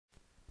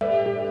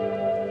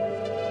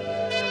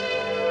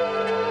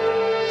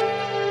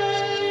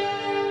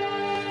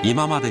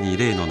今までに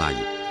例のない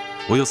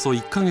およそ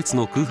1ヶ月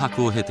の空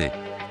白を経て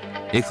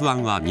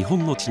F1 は日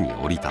本の地に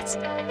降り立つ。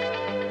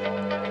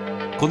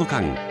この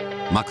間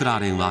マクラ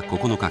ーレンは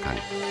9日間、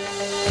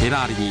フェ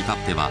ラーリに至っ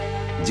ては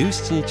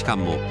17日間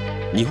も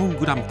日本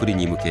グランプリ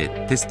に向け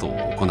テスト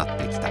を行っ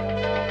てきた。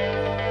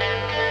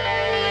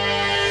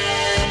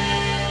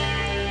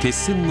決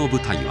戦の舞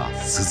台は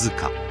鈴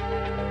鹿。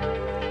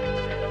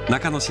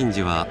中野真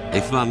司は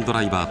F1 ド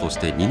ライバーとし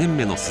て2年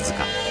目の鈴鹿。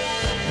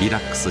リラ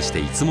ックスして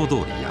いつも通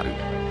りやる。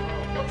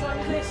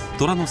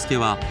虎之助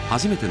は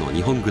初めての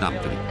日本グラン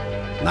プリ。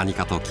何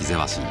かと気ぜ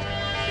わしい。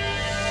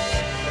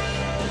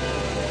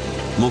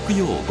木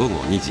曜午後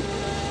2時、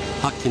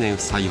白記念夫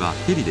妻は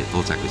ヘリで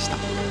到着した。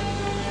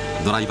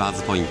ドライバー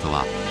ズポイント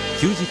は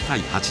90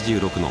対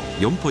86の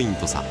4ポイン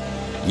ト差。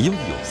いよい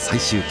よ最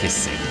終決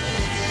戦。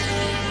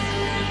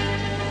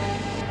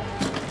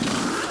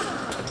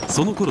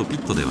その頃ピ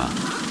ットでは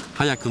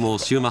早くも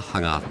シューマッ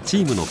ハがチ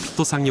ームのピッ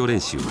ト作業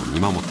練習を見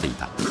守ってい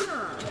た。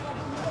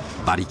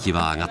馬力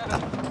は上がった。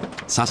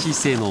シャシ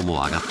性能も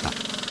上がった。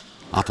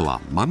あと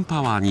はマン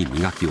パワーに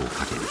磨きを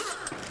かける。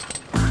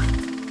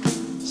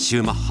シ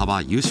ューマッハ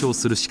は優勝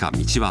するしか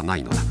道はな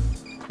いのだ。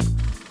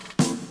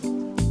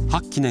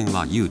白記念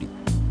は有利。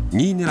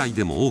2位狙い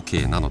でも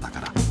OK なのだ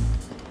から。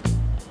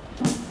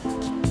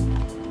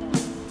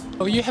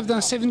You have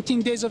done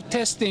 17 days of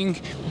testing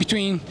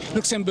between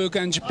Luxembourg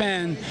and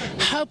Japan.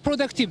 How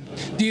productive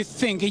do you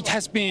think it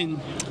has been?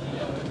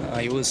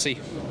 You will see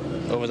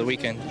over the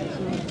weekend.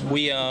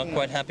 We are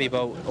quite happy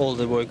about all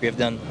the work we have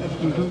done.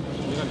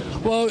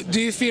 Well, do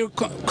you feel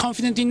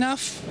confident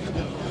enough?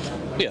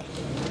 Yeah.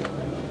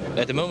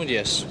 At the moment,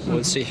 yes.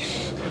 We'll see.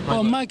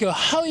 Well, Michael,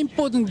 how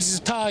important is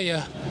the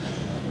tire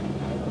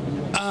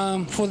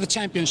for the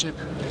championship?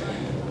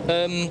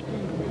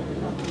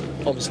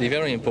 Obviously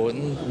very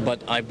important,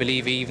 but I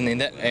believe even in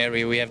that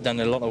area we have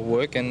done a lot of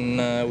work and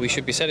we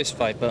should be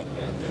satisfied. But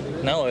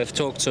now I've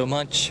talked so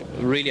much,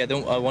 really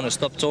I want to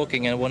stop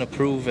talking and I want to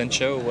prove and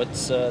show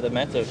what's the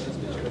matter.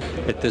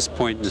 At this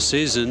point in the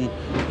season,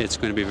 it's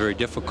going to be very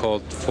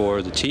difficult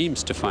for the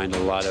teams to find a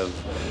lot of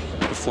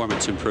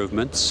performance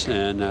improvements,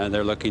 and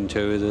they're looking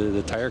to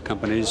the tire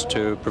companies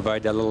to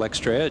provide that little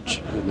extra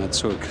edge, and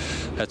that's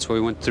why we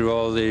went through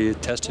all the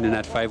testing in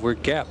that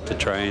 5-week gap to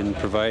try and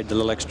provide the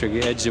little extra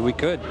edge that we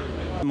could.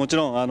 もち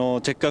ろ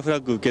んチェッカーフラ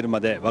ッグ受けるま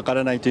でわか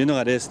らないというの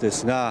がレースで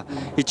すが、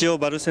一応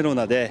バルセロ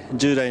ナで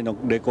従来の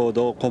レコー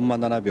ドをコンマ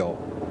7秒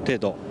程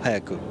度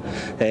早く、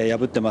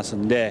破ってます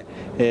んで、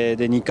で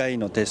2回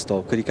のテスト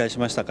を繰り返し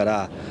ましたか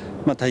ら、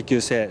耐久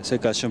性、それ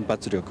から瞬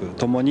発力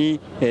ともに、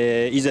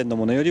以前の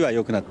ものよりは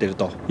良くなっている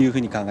というふう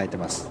に考えてい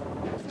ます。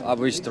I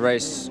wish the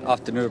race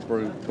after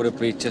Nürburgring would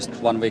be just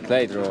 1 week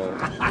later or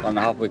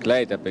 1.5 week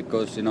later,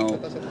 because you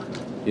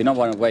don't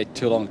want to wait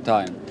too long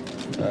time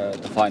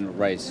the final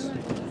race,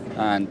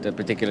 and the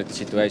particular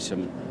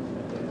situation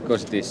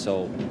because it is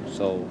so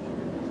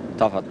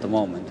tough at the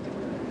moment.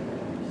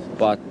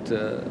 But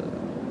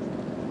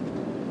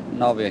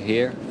now we are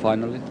here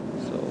finally,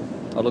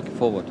 so I'm looking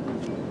forward.